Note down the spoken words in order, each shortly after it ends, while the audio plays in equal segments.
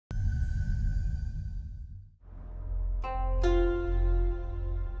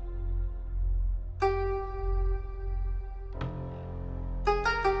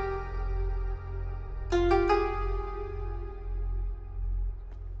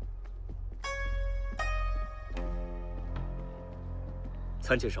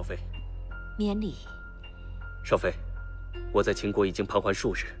参见少妃。免礼。少妃，我在秦国已经盘桓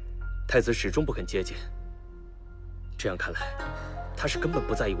数日，太子始终不肯接见。这样看来，他是根本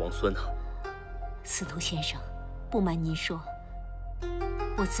不在意王孙啊。司徒先生，不瞒您说，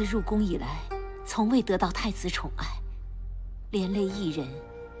我自入宫以来，从未得到太子宠爱，连累一人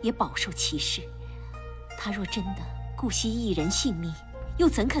也饱受歧视。他若真的顾惜一人性命，又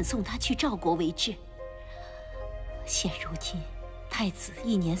怎肯送他去赵国为质？现如今，太子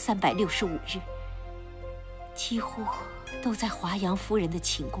1年365日，几乎都在华阳夫人的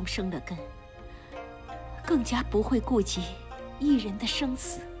寝宫生了根，更加不会顾及一人的生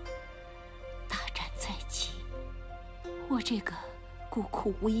死。大战在即，我这个孤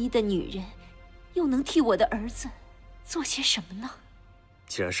苦无依的女人，又能替我的儿子做些什么呢？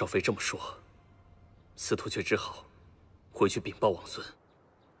既然少妃这么说，司徒却只好回去禀报王孙，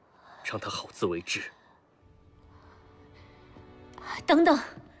让他好自为之。等等，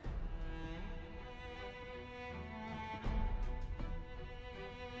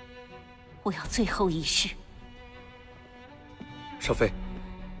我要最后一试。少妃，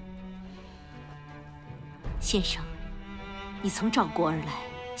先生，你从赵国而来，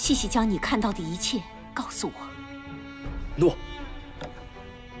细细将你看到的一切告诉我。诺。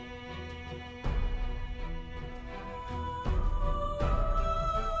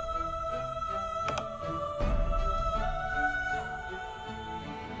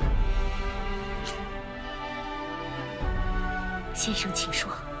先生，请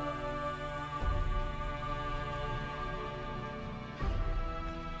说。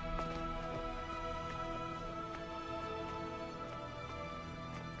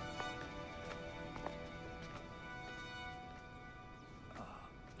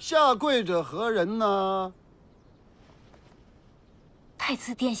下跪者何人呢？太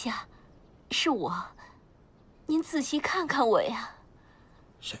子殿下，是我，您仔细看看我呀。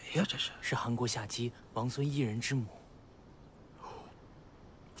谁呀？这是？是韩国夏姬王孙一人之母。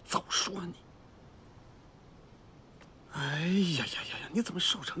早说你！哎呀呀呀呀！你怎么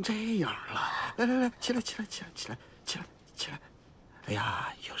瘦成这样了？来来来，起来起来起来起来起来起来！哎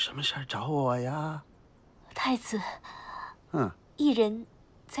呀，有什么事儿找我呀？太子，一人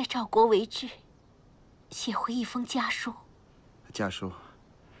在赵国为质，写回一封家书。家书，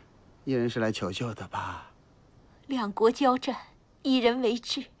一人是来求救的吧？两国交战，一人为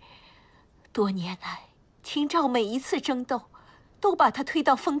质。多年来，秦赵每一次争斗，都把他推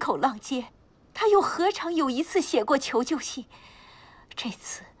到风口浪尖，他又何尝有一次写过求救信？这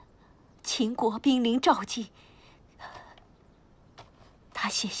次，秦国兵临赵境，他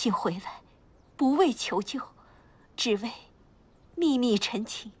写信回来，不为求救，只为秘密陈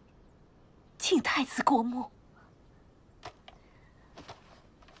情，请太子过目。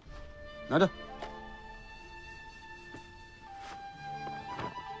拿着。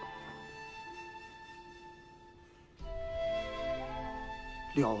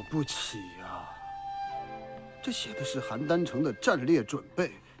了不起呀！这写的是邯郸城的战略准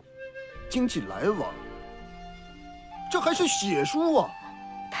备、经济来往，这还是血书啊！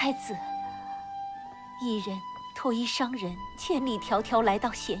太子，一人托一商人千里迢迢来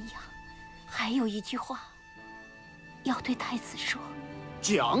到咸阳，还有一句话要对太子说。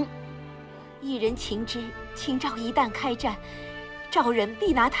讲。一人情知秦赵一旦开战，赵人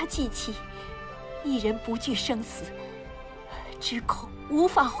必拿他祭旗，一人不惧生死，只恐无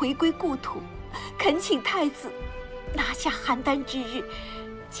法回归故土，恳请太子拿下邯郸之日，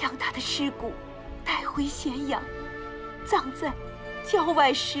将他的尸骨带回咸阳，葬在郊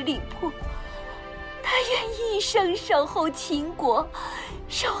外10里铺。他愿一生守候秦国，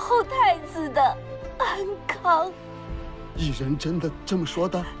守候太子的安康。一人真的这么说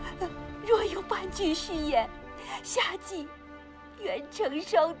的？若有半句虚言，夏姬愿承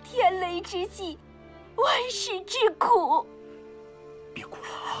受天雷之际，万世之苦。别哭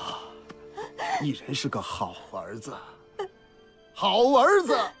了，一人是个好儿子，好儿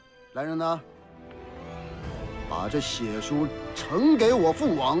子。来人呐，把这血书呈给我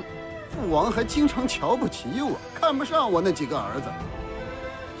父王。父王还经常瞧不起我，看不上我那几个儿子。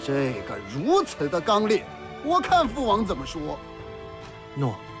这个如此的刚烈，我看父王怎么说。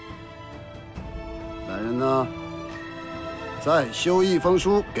诺。来人呐，再修一封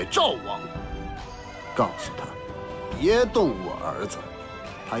书给赵王，告诉他别动我儿子，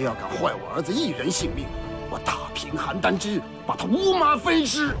他要敢坏我儿子一人性命，我大平邯郸之日把他五马分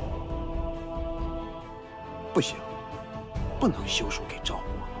尸。不行，不能修书给赵王，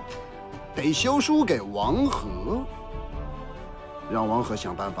得修书给王和，让王和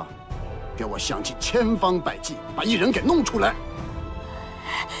想办法，给我想尽千方百计把一人给弄出来。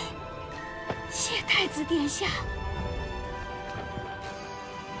谢太子殿下。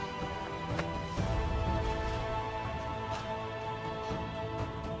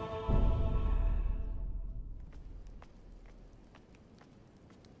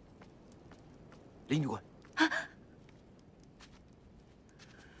李女官。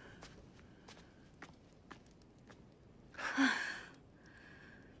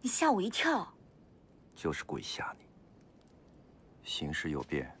你吓我一跳。就是故意吓你。形势有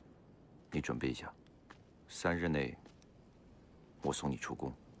变，你准备一下，3日内我送你出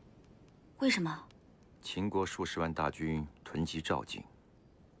宫。为什么？秦国数十万大军囤积赵境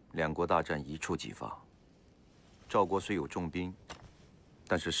，2国大战一触即发。赵国虽有重兵，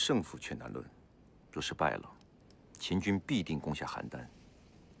但是胜负却难论。若是败了，秦军必定攻下邯郸。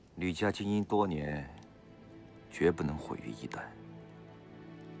吕家经营多年，绝不能毁于一旦。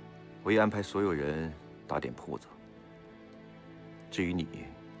我已安排所有人打点铺子。至于你，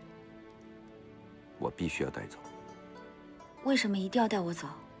我必须要带走。为什么一定要带我走？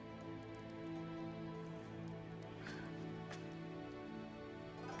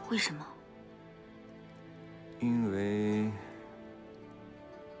为什么？因为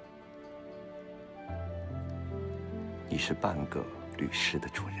你是半个吕氏的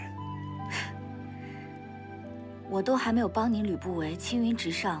主人。我都还没有帮您吕不韦青云直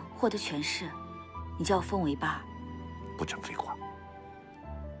上，获得权势，你就要封我一半？不准废话！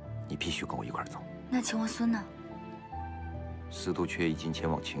你必须跟我一块走。那秦王孙呢？司徒阙已经前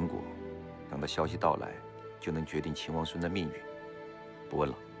往秦国，等到消息到来，就能决定秦王孙的命运。不问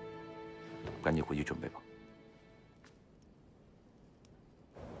了，赶紧回去准备吧。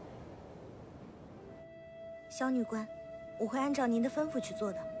萧女官，我会按照您的吩咐去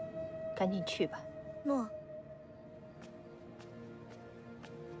做的。赶紧去吧。诺。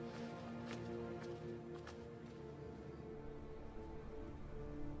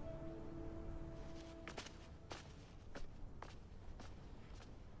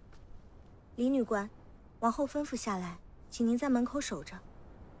李女官，王后吩咐下来，请您在门口守着。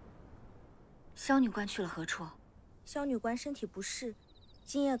萧女官去了何处？萧女官身体不适，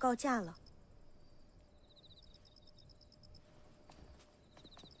今夜告假了。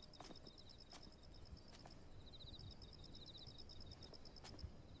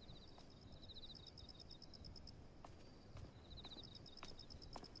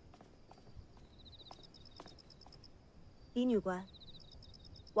李女官，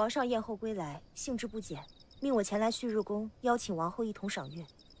王上宴后归来，兴致不减，命我前来旭日宫邀请王后一同赏月。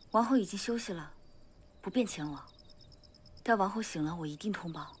王后已经休息了，不便前往。待王后醒了，我一定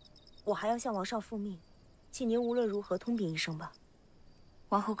通报。我还要向王上复命，请您无论如何通禀一声吧。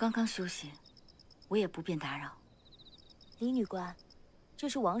王后刚刚休息，我也不便打扰。李女官，这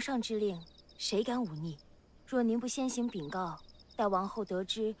是王上之令，谁敢忤逆？若您不先行禀告，待王后得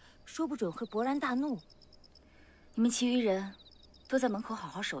知，说不准会勃然大怒。你们其余人都在门口好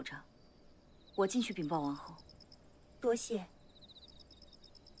好守着，我进去禀报王后。多谢。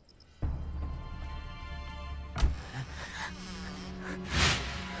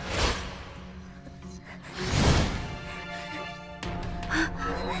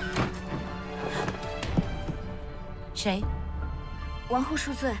谁？王后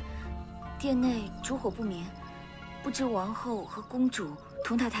恕罪，殿内烛火不明，不知王后和公主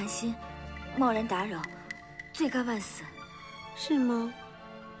同台谈心，贸然打扰，罪该万死。是吗？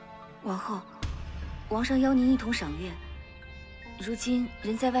王后，王上邀您一同赏月，如今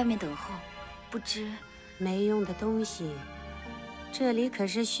人在外面等候，不知……没用的东西，这里可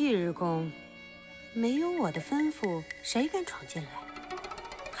是旭日宫，没有我的吩咐，谁敢闯进来？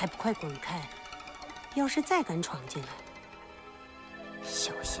还不快滚开！要是再敢闯进来，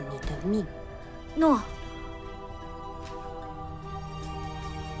小心你的命！诺。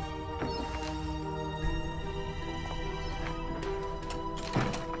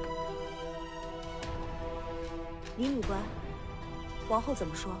李女官，王后怎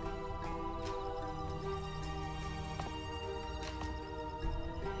么说？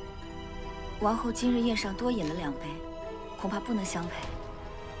王后今日宴上多饮了2杯，恐怕不能相陪。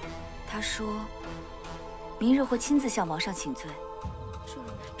她说，明日会亲自向王上请罪。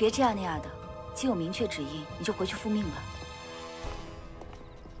别这样那样的，既有明确旨意，你就回去复命吧。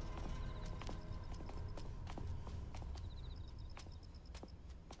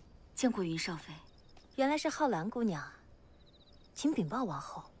见过云少妃。原来是浩兰姑娘，请禀报王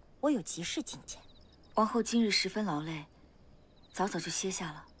后，我有急事觐见。王后今日十分劳累，早早就歇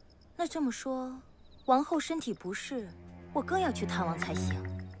下了。那这么说，王后身体不适，我更要去探望才行。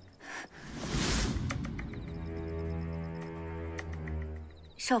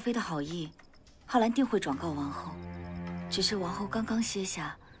少妃的好意，浩兰定会转告王后。只是王后刚刚歇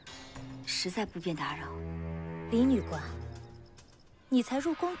下，实在不便打扰。李女官，你才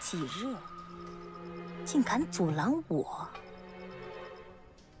入宫几日？竟敢阻拦我！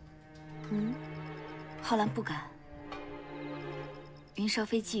浩兰不敢。云少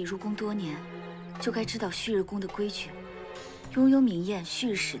妃既已入宫多年，就该知道旭日宫的规矩，拥有明艳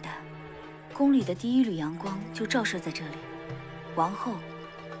旭日时代，宫里的第一缕阳光就照射在这里。王后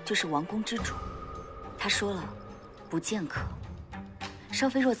就是王宫之主，她说了，不见客。少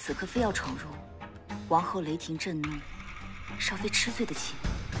妃若此刻非要闯入，王后雷霆震怒，少妃吃罪的起。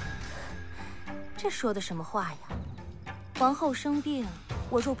这说的什么话呀？王后生病，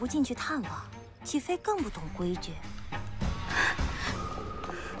我若不进去探望，岂非更不懂规矩？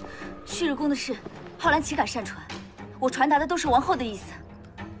旭日宫的事，浩然岂敢擅传？我传达的都是王后的意思，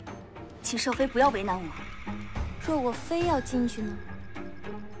请少妃不要为难我。若我非要进去呢？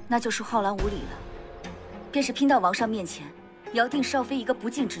那就是浩然无礼了，便是拼到王上面前，也要定少妃一个不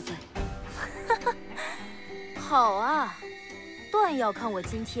敬之罪。好啊，断要看我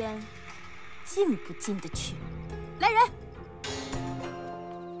今天进不进得去。来人！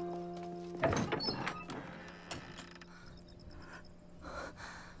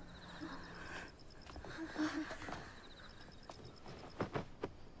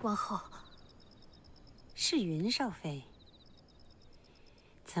王后，是云少妃。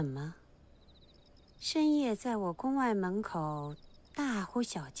怎么？深夜在我宫外门口大呼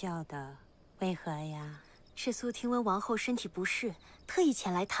小叫的，为何呀？赤苏听闻王后身体不适，特意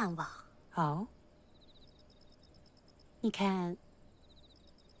前来探望。哦，你看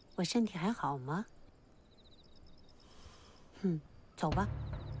我身体还好吗？走吧。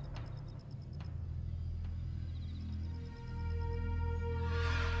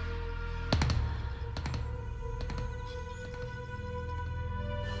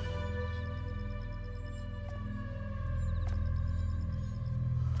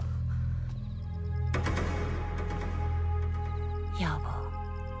要不，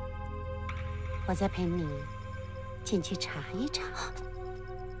我再陪你进去查一查。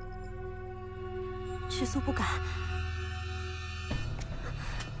赤苏不敢。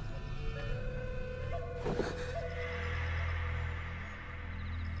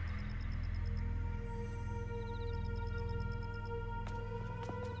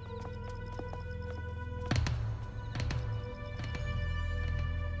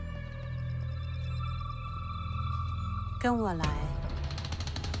跟我来。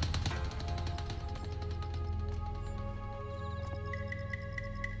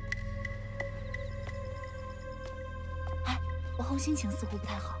哎，王后心情似乎不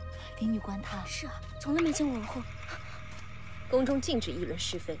太好。林女官她是啊，从来没见过王后。宫中禁止议论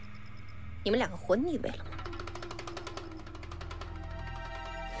是非，你们两个混腻味了吗？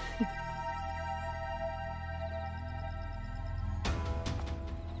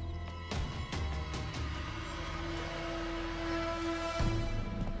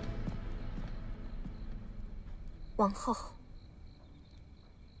王后，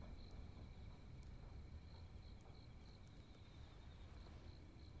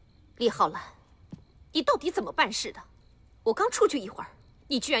厉浩然，你到底怎么办事的？我刚出去一会儿，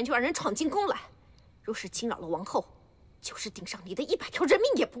你居然就让人闯进宫来，若是惊扰了王后，就是顶上你的100条人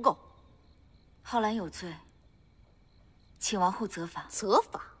命也不够。浩然有罪，请王后责罚。责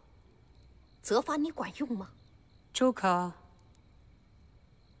罚？责罚你管用吗？住口！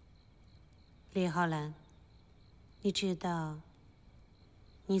李浩然。你知道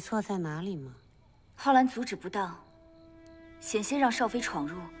你错在哪里吗？浩然阻止不当，险些让少妃闯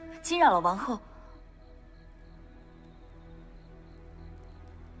入，惊扰了王后，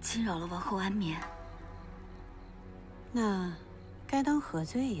安眠。那该当何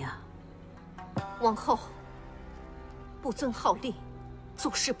罪呀？王后，不遵号令，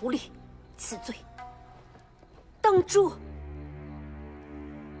做事不力，此罪当诛。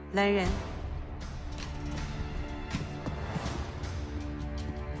来人！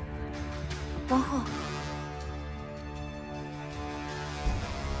王后，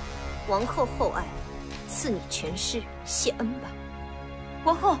王后厚爱，赐你全尸谢恩吧。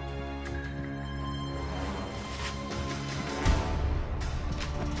王后，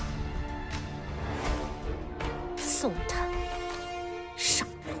送他上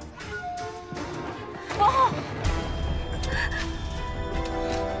路。王后，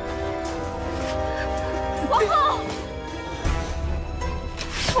王后，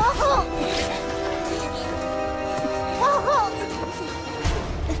王后。王后，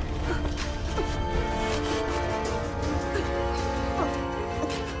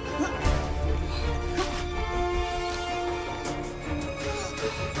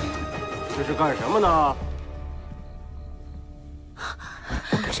这是干什么呢？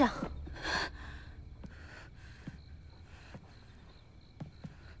皇上，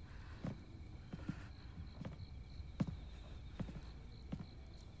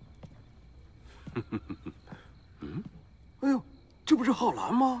哎呦，这不是浩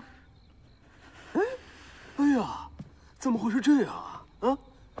然吗？哎，哎呀，怎么会是这样啊？啊，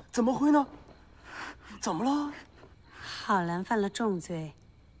怎么会呢？怎么了？浩然犯了重罪，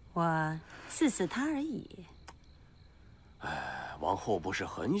我刺死他而已。哎，王后不是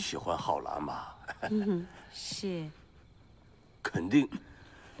很喜欢浩然吗？是。肯定，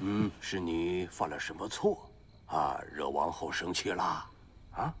是你犯了什么错啊，惹王后生气了？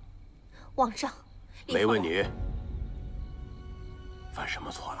啊？皇上，没问你犯什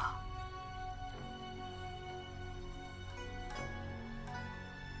么错了。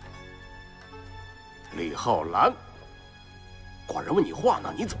李浩然，寡人问你话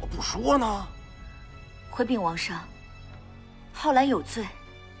呢，你怎么不说呢？回禀王上，浩然有罪。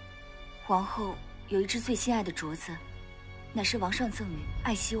王后有一只最心爱的镯子，乃是王上赠予，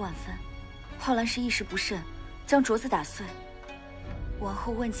爱惜万分。浩然是一时不慎，将镯子打碎。王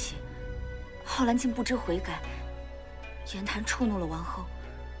后问起，浩然竟不知悔改，言谈触怒了王后。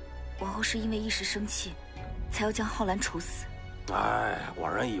王后是因为一时生气，才要将浩然处死。哎，寡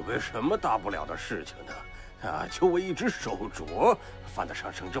人以为什么大不了的事情呢？啊，就为一只手镯，犯得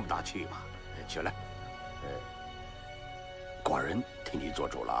上生这么大气吗？起来，寡人替你做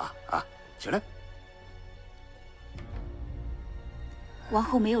主了啊！啊，起来。王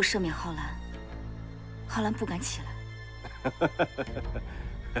后没有赦免浩然，浩然不敢起来。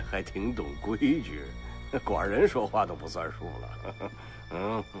还挺懂规矩，寡人说话都不算数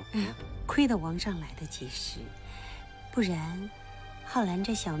了。亏得王上来得及时，不然浩然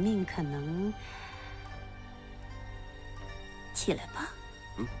这小命可能……起来吧。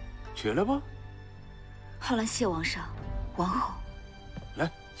起来吧。浩然谢王上，王后。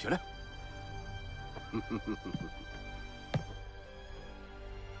来，起来。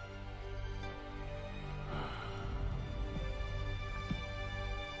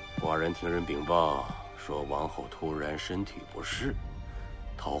寡人听人禀报说，王后突然身体不适，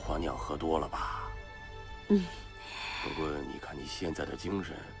桃花酿喝多了吧？不过你看你现在的精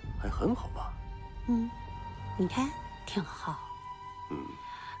神还很好吧？你看挺好。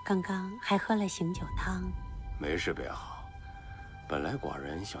刚刚还喝了醒酒汤。没事便好。本来寡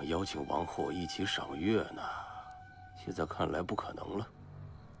人想邀请王后一起赏月呢，现在看来不可能了。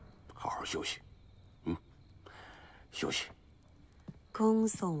好好休息。休息。恭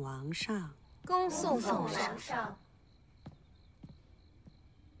送王上。恭送王上。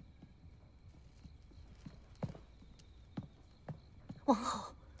王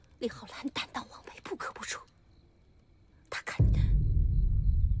后，李浩然胆大妄为，不可不出。他肯……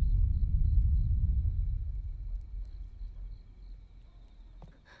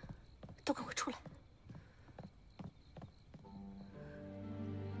都跟我出来！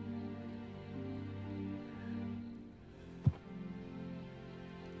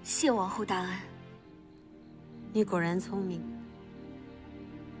谢王后大恩。你果然聪明。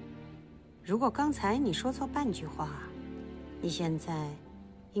如果刚才你说错半句话，你现在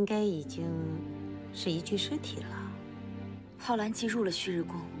应该已经是一具尸体了。浩然既入了旭日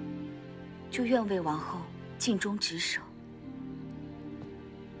宫，就愿为王后尽忠职守。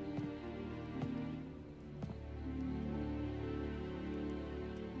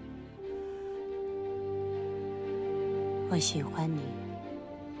我喜欢你，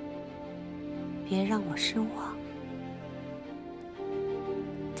别让我失望。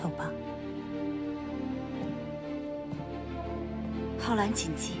走吧。浩然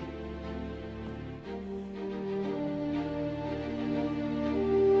谨记。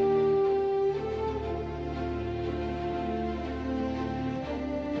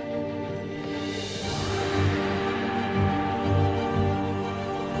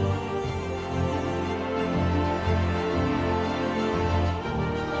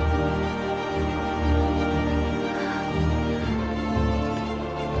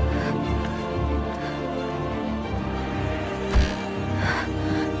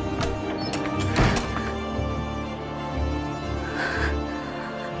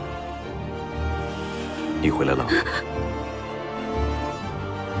你回来了。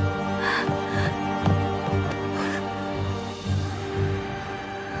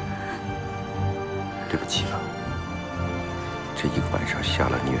对不起啊，这一个晚上吓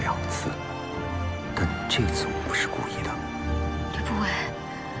了你2次，但这次我不是故意的。吕不韦，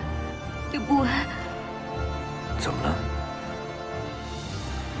吕不韦，怎么了？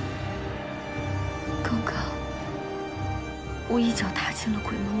刚刚我一脚踏进了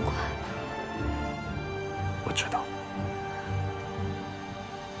鬼门关。我知道。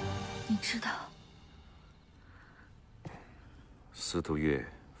你知道？司徒月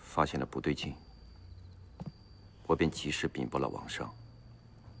发现了不对劲，我便及时禀报了王上，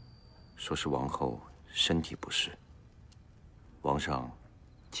说是王后身体不适。王上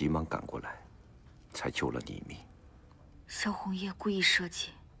急忙赶过来，才救了你一命。萧红叶故意设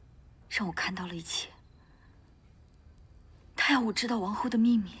计，让我看到了一切。他要我知道王后的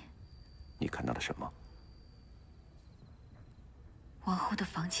秘密。你看到了什么？王后的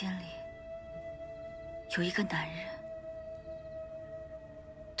房间里有一个男人。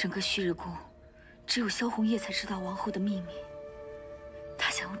整个旭日宫，只有萧红叶才知道王后的秘密。他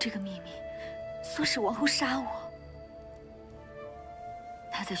想用这个秘密唆使王后杀我。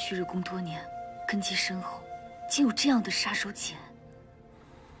他在旭日宫多年，根基深厚，竟有这样的杀手锏，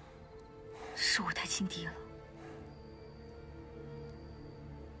是我太轻敌了。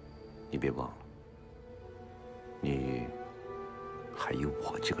你别忘了，你还有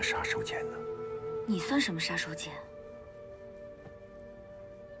我这个杀手锏呢。你算什么杀手锏？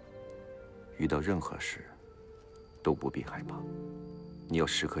遇到任何事，都不必害怕。你要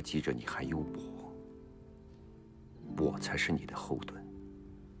时刻记着，你还有我，我才是你的后盾。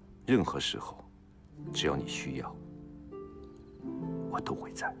任何时候，只要你需要，我都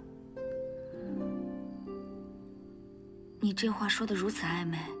会在。你这话说得如此暧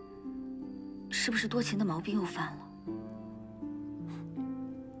昧，是不是多情的毛病又犯了？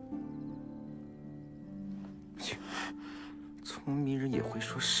聪明人也会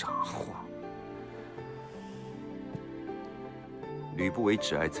说傻话。吕不韦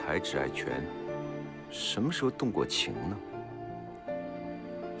只爱财，只爱权，什么时候动过情呢？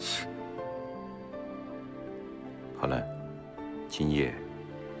好了，今夜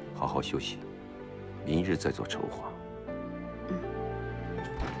好好休息，明日再做筹划。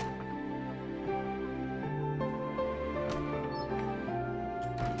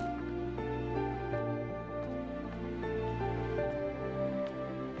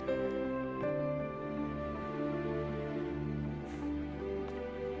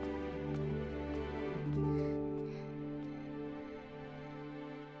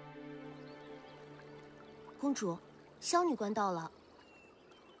公主，萧女官到了。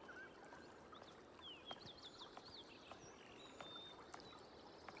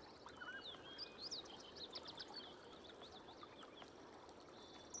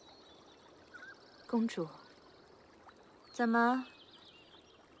公主，怎么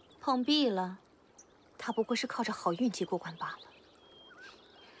碰壁了？她不过是靠着好运气过关罢了。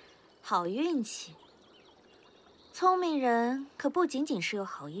好运气？聪明人可不仅仅是有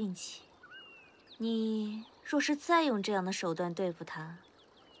好运气。你若是再用这样的手段对付他，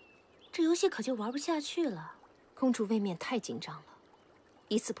这游戏可就玩不下去了。公主未免太紧张了，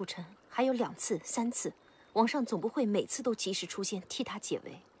一次不成，还有2次、3次，皇上总不会每次都及时出现替她解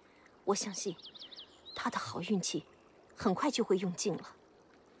围。我相信，她的好运气很快就会用尽了。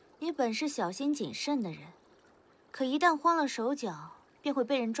你本是小心谨慎的人，可一旦慌了手脚，便会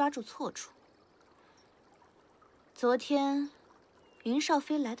被人抓住错处。昨天，云少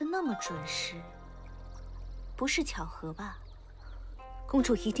妃来得那么准时。不是巧合吧？公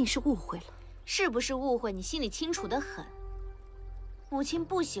主一定是误会了。是不是误会，你心里清楚得很。母亲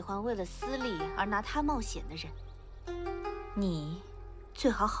不喜欢为了私利而拿她冒险的人。你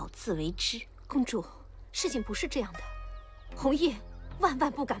最好好自为之。公主，事情不是这样的。红叶万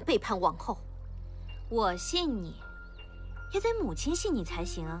万不敢背叛王后。我信你，也得母亲信你才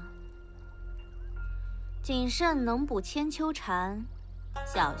行啊。谨慎能补千秋蝉，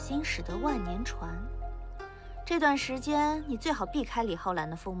小心驶得万年船。这段时间，你最好避开李浩然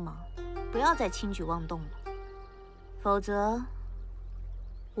的锋芒，不要再轻举妄动了，否则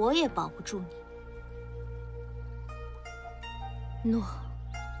我也保不住你。诺。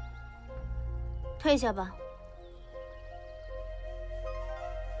退下吧。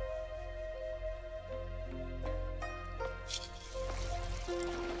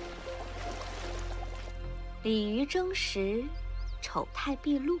鲤鱼争食，丑态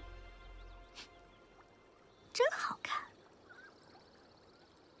毕露。真好看。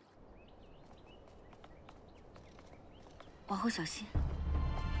王后小心。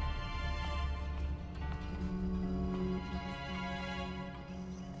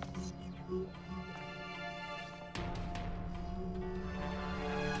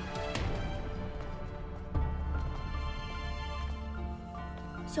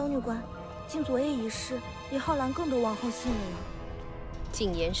萧女官，经昨夜一事，李浩然更得王后信任了。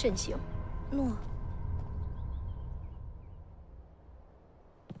谨言慎行。诺。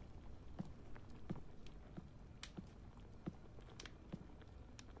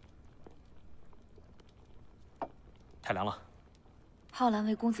太凉了。浩然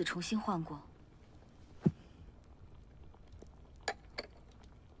为公子重新换过。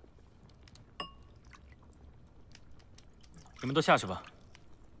你们都下去吧。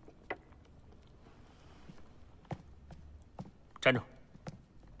站住！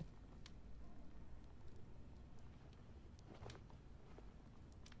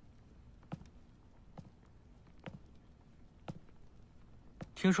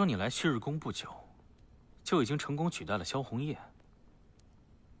听说你来旭日宫不久，就已经成功取代了萧红叶，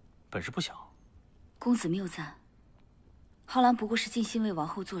本事不小。公子谬赞，浩然不过是尽心为王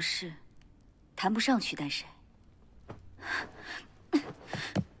后做事，谈不上取代谁。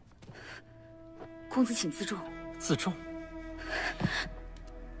公子请自重。自重？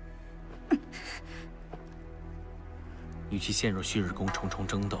与其陷入旭日宫重重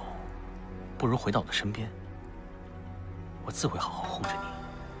争斗，不如回到我的身边。我自会好好护着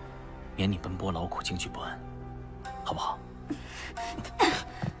你，免你奔波劳苦、惊惧不安，好不好？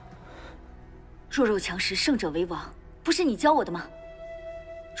弱肉强食，胜者为王，不是你教我的吗？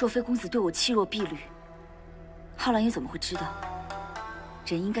若非公子对我弃若敝履，浩然又怎么会知道，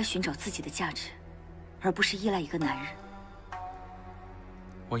人应该寻找自己的价值，而不是依赖一个男人？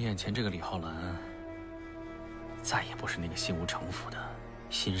我眼前这个李浩然，再也不是那个心无城府的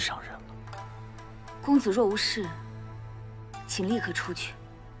心上人了。公子若无事，请立刻出去。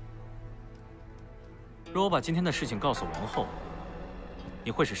若我把今天的事情告诉王后，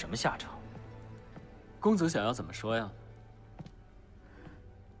你会是什么下场？公子想要怎么说呀？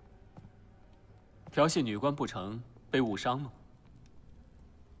调戏女官不成，被误伤吗？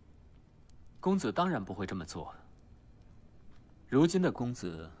公子当然不会这么做。如今的公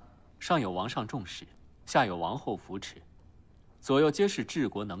子，上有王上重视，下有王后扶持，左右皆是治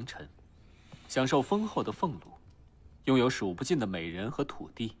国能臣，享受丰厚的俸禄，拥有数不尽的美人和土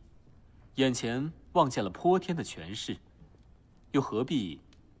地，眼前望见了泼天的权势，又何必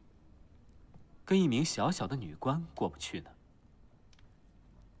跟一名小小的女官过不去呢？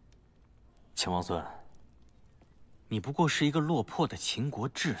秦王孙，你不过是一个落魄的秦国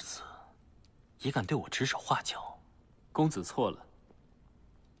质子，也敢对我指手画脚？公子错了。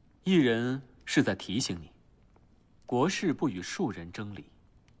一人是在提醒你，国事不与庶人争理，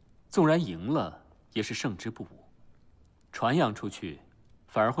纵然赢了，也是胜之不武。传扬出去，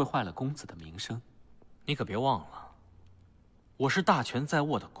反而会坏了公子的名声。你可别忘了，我是大权在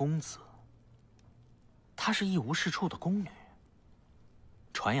握的公子，她是一无是处的宫女。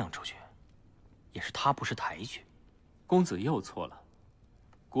传扬出去，也是她不识抬举。公子又错了。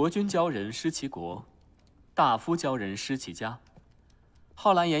国君教人失其国，大夫教人失其家。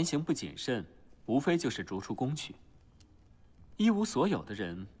浩然言行不谨慎，无非就是逐出宫去。一无所有的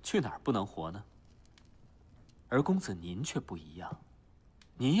人去哪儿不能活呢？而公子您却不一样，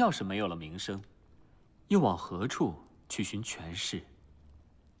您要是没有了名声，又往何处去寻权势、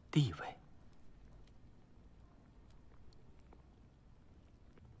地位？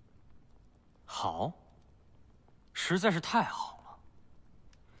好，实在是太好了！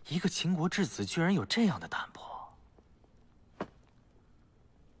一个秦国质子居然有这样的胆魄，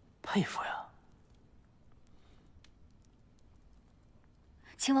佩服呀！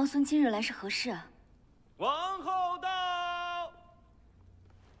秦王孙今日来是何事啊？王后到。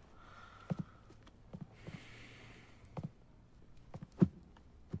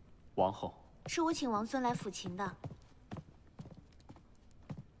王后，是我请王孙来抚琴的。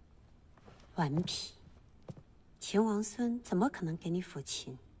顽皮，秦王孙怎么可能给你抚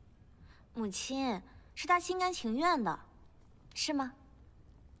琴？母亲，是他心甘情愿的，是吗？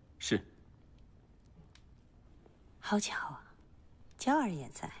是。好巧啊，娇儿也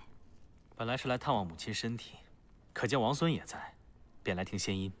在。本来是来探望母亲身体，可见王孙也在，便来听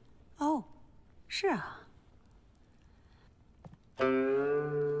仙音。哦，是啊。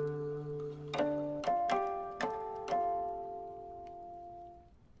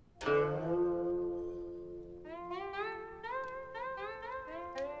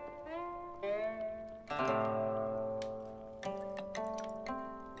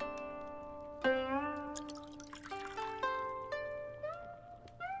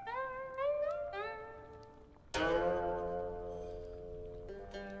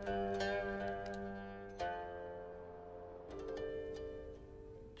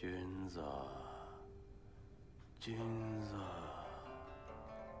君子，君子。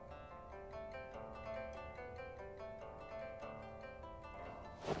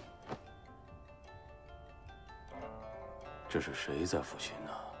这是谁在抚琴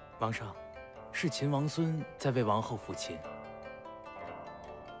呢？王上，是秦王孙在为王后抚琴。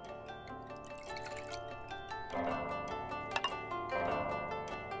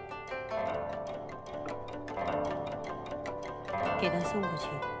给他送过去。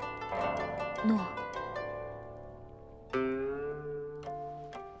诺。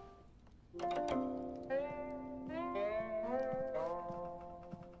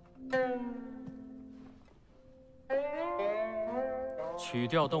曲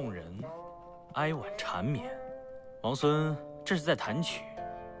调动人，哀婉缠绵。王孙，这是在弹曲，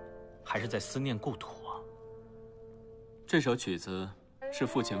还是在思念故土啊？这首曲子是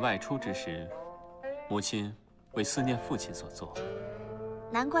父亲外出之时，母亲为思念父亲所作。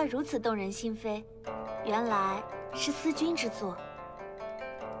难怪如此动人心扉，原来是思君之作。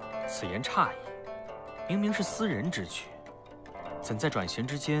此言差矣，明明是私人之举，怎在转弦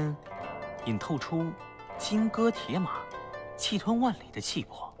之间，隐透出金戈铁马、气吞万里的气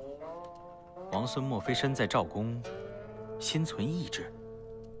魄？王孙莫非身在赵宫，心存异志？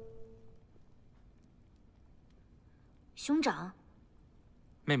兄长，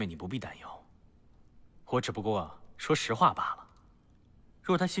妹妹，你不必担忧，我只不过说实话罢了。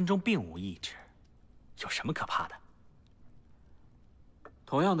若他心中并无异志，有什么可怕的？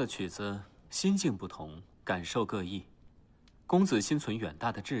同样的曲子，心境不同，感受各异。公子心存远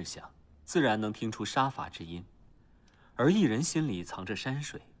大的志向，自然能听出杀伐之音；而艺人心里藏着山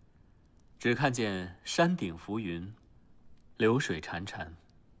水，只看见山顶浮云，流水潺潺。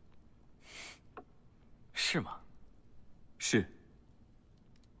是吗？是。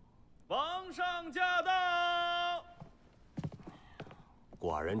皇上驾到！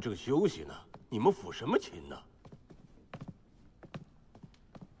寡人正休息呢，你们抚什么琴呢？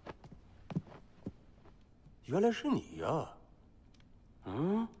原来是你呀！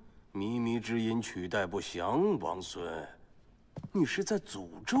靡靡之音，取代不详，王孙，你是在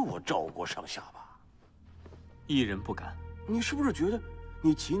诅咒我赵国上下吧？一人不敢。你是不是觉得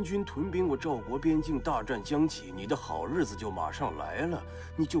你秦军屯兵我赵国边境，大战将起，你的好日子就马上来了，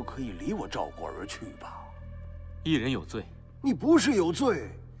你就可以离我赵国而去吧？一人有罪。你不是有罪，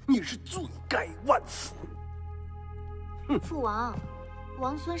你是罪该万死。父王，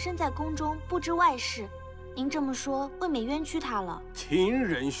王孙身在宫中，不知外事，您这么说，未免冤屈他了。秦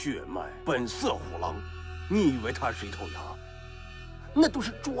人血脉，本色虎狼，你以为他是一头羊？那都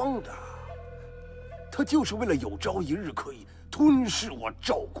是装的。他就是为了有朝一日可以吞噬我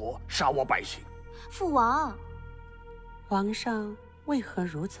赵国，杀我百姓。父王，皇上为何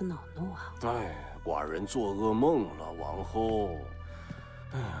如此恼怒啊？哎，寡人做噩梦了，王后。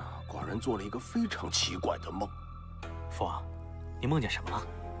哎呀，寡人做了一个非常奇怪的梦。父王，你梦见什么了？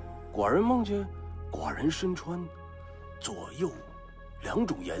寡人梦见，寡人身穿左右2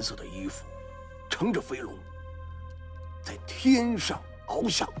种颜色的衣服，乘着飞龙，在天上翱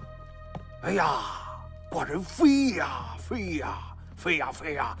翔。哎呀，寡人飞呀飞呀飞呀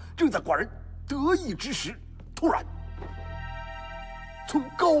飞呀，正在寡人得意之时，突然从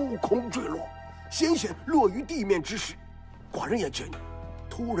高空坠落，险险落于地面之时，寡人眼前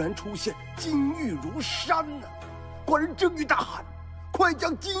突然出现金玉如山呐！寡人正欲大喊：“快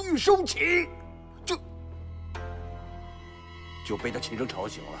将金玉收起！”就被他轻声吵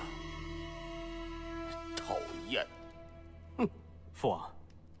醒了。讨厌！哼，父王，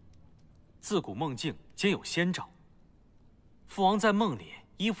自古梦境皆有先兆。父王在梦里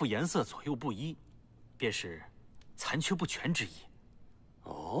衣服颜色左右不一，便是残缺不全之意。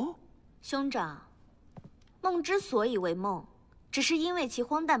哦，兄长，梦之所以为梦，只是因为其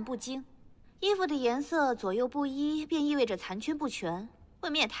荒诞不经。衣服的颜色左右不一，便意味着残缺不全，未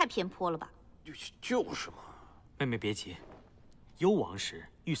免也太偏颇了吧？就是嘛。妹妹别急，幽王时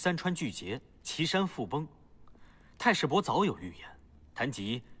遇三川巨劫，岐山复崩。太史伯早有预言，谈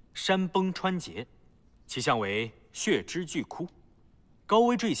及山崩川竭，其象为血之巨窟，高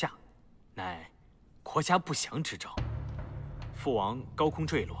危坠下，乃国家不祥之兆。父王高空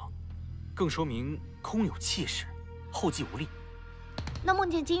坠落，更说明空有气势，后继无力。那梦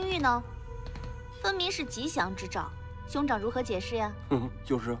见金玉呢？分明是吉祥之兆，兄长如何解释呀？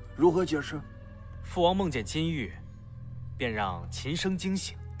就是如何解释？父王梦见金玉，便让秦生惊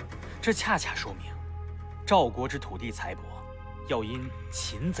醒，这恰恰说明赵国之土地财帛要因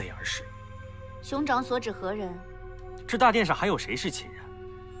秦贼而逝。兄长所指何人？这大殿上还有谁是秦人？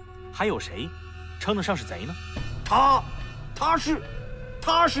还有谁称得上是贼呢？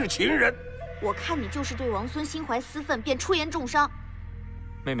他是秦人。我看你就是对王孙心怀私愤，便出言重伤。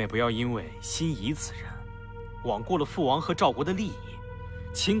妹妹不要因为心仪此人，罔顾了父王和赵国的利益。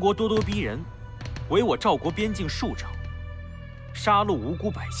秦国咄咄逼人，围我赵国边境数城，杀戮无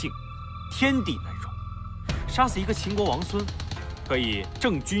辜百姓，天地难容。杀死一个秦国王孙，可以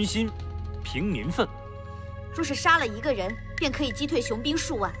正军心，平民愤。若是杀了一个人，便可以击退雄兵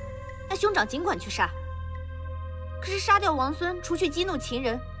数万，那兄长尽管去杀。可是杀掉王孙，除去激怒秦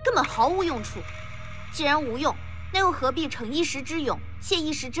人，根本毫无用处。既然无用，那又何必逞一时之勇，泄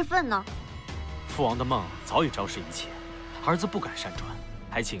一时之愤呢？父王的梦早已昭示一切，儿子不敢擅传，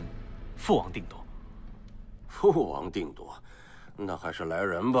还请父王定夺。父王定夺，那还是来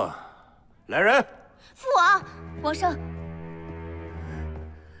人吧。来人！父王，皇上。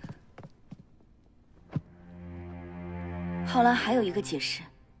浩然还有一个解释。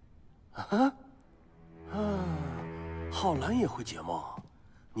浩然也会解梦。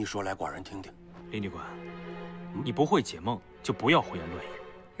你说来，寡人听听。林女官，你不会解梦，就不要胡言乱语。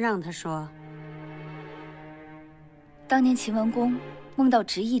让他说。当年秦文公梦到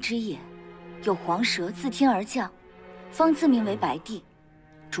执役之夜，有黄蛇自天而降，方自命为白帝，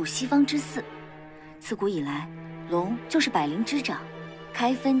主西方之祀。自古以来，龙就是百灵之长，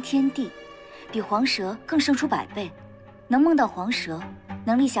开分天地，比黄蛇更胜出100倍。能梦到黄蛇，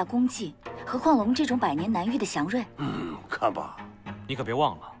能立下功绩，何况龙这种百年难遇的祥瑞？看吧，你可别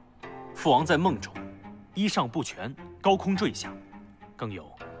忘了，父王在梦中衣裳不全，高空坠下，更有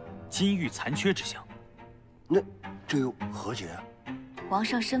金玉残缺之象。那这又何解？皇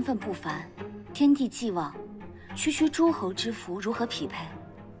上身份不凡，天地既往，区区诸侯之福如何匹配？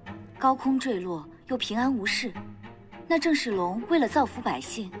高空坠落又平安无事，那正是龙为了造福百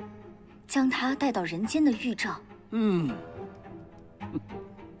姓，将他带到人间的预兆。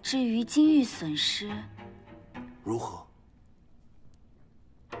至于金玉损失，如何？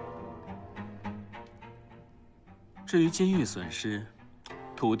至于金玉损失，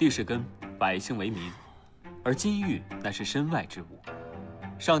土地是根，百姓为民，而金玉乃是身外之物。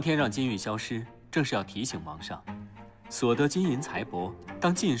上天让金玉消失，正是要提醒王上，所得金银财帛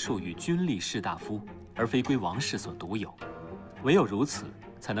当尽数与军吏士大夫，而非归王室所独有。唯有如此，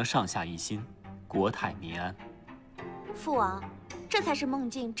才能上下一心，国泰民安。父王，这才是梦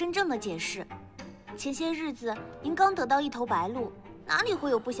境真正的解释。前些日子您刚得到1头白鹿，哪里会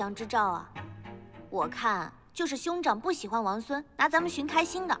有不祥之兆啊？我看就是兄长不喜欢王孙，拿咱们寻开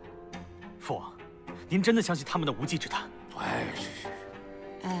心的。父王，您真的相信他们的无稽之谈？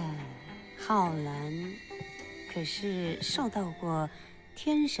浩然可是受到过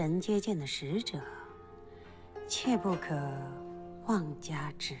天神接见的使者，切不可妄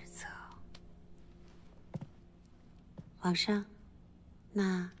加指责。皇上，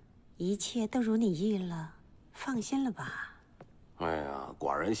那一切都如你意了，放心了吧？哎呀，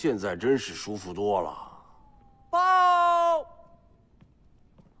寡人现在真是舒服多了。报！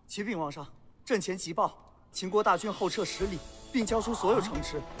启禀皇上，阵前急报，秦国大军后撤10里，并交出所有城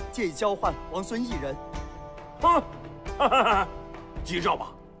池，借以交换王孙1人。吉兆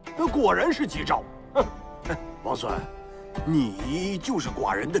吧？那果然是吉兆。王孙，你就是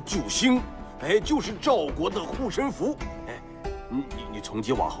寡人的救星。就是赵国的护身符。你从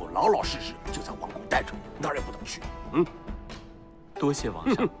今往后老老实实就在王宫待着，哪儿也不能去。多谢王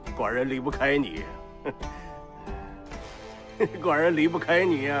上，寡人离不开你，寡人离不开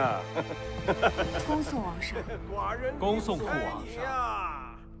你呀。恭送王上，寡人恭送父王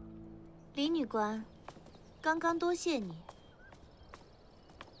上。李女官，刚刚多谢你。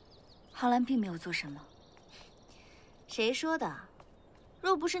浩然并没有做什么。谁说的？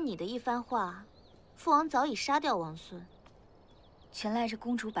若不是你的一番话，父王早已杀掉王孙。全赖着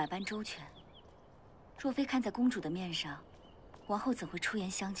公主百般周全，若非看在公主的面上，王后怎会出言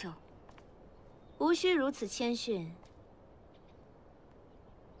相救？无需如此谦逊。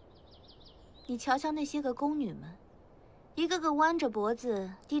你瞧瞧那些个宫女们，一个个弯着脖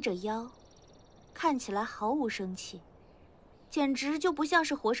子，低着腰，看起来毫无生气，简直就不像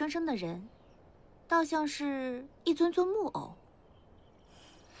是活生生的人，倒像是一尊尊木偶。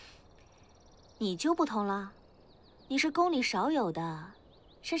你就不同了，你是宫里少有的，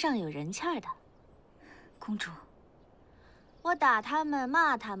身上有人气儿的。公主，我打他们，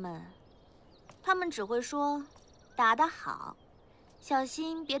骂他们，他们只会说打得好，小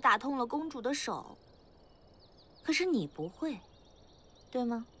心别打痛了公主的手。可是你不会，对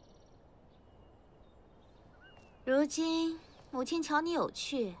吗？如今母亲瞧你有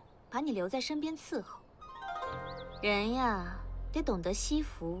趣，把你留在身边伺候。人呀，得懂得惜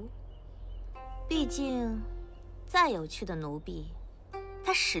福。毕竟，再有趣的奴婢，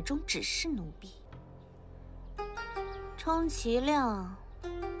他始终只是奴婢。充其量，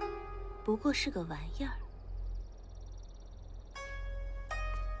不过是个玩意儿。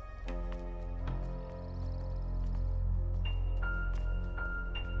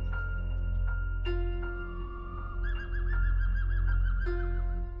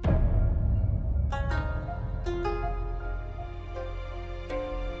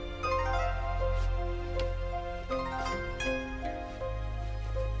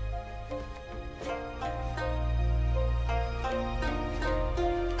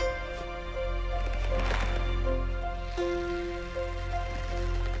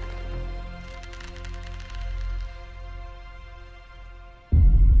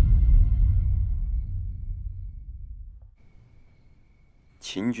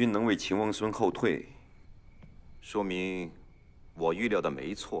秦军能为秦王孙后退，说明我预料的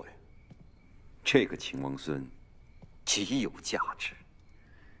没错呀。这个秦王孙极有价值。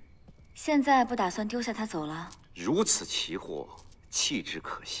现在不打算丢下他走了？如此奇货，弃之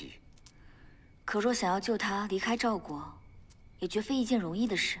可惜。可若想要救他离开赵国，也绝非一件容易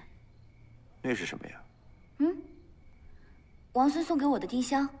的事。那是什么呀？王孙送给我的丁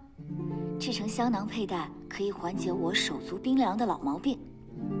香，制成香囊佩戴，可以缓解我手足冰凉的老毛病。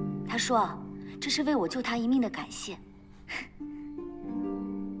他说啊，这是为我救他一命的感谢。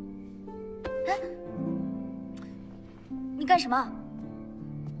你干什么？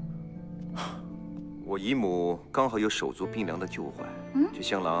我姨母刚好有手足冰凉的旧患，这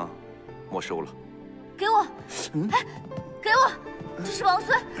香囊没收了。给我！哎，给我！这是王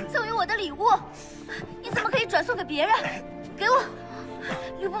孙赠予我的礼物，你怎么可以转送给别人？给我！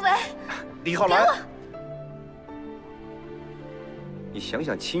吕不韦，李浩然，你想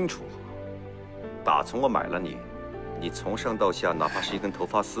想清楚，打从我买了你，你从上到下，哪怕是一根头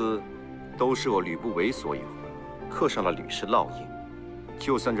发丝，都是我吕不韦所有，刻上了吕氏烙印。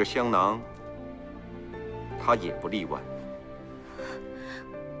就算这香囊，它也不例外。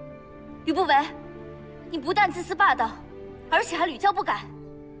吕不韦，你不但自私霸道，而且还屡教不改。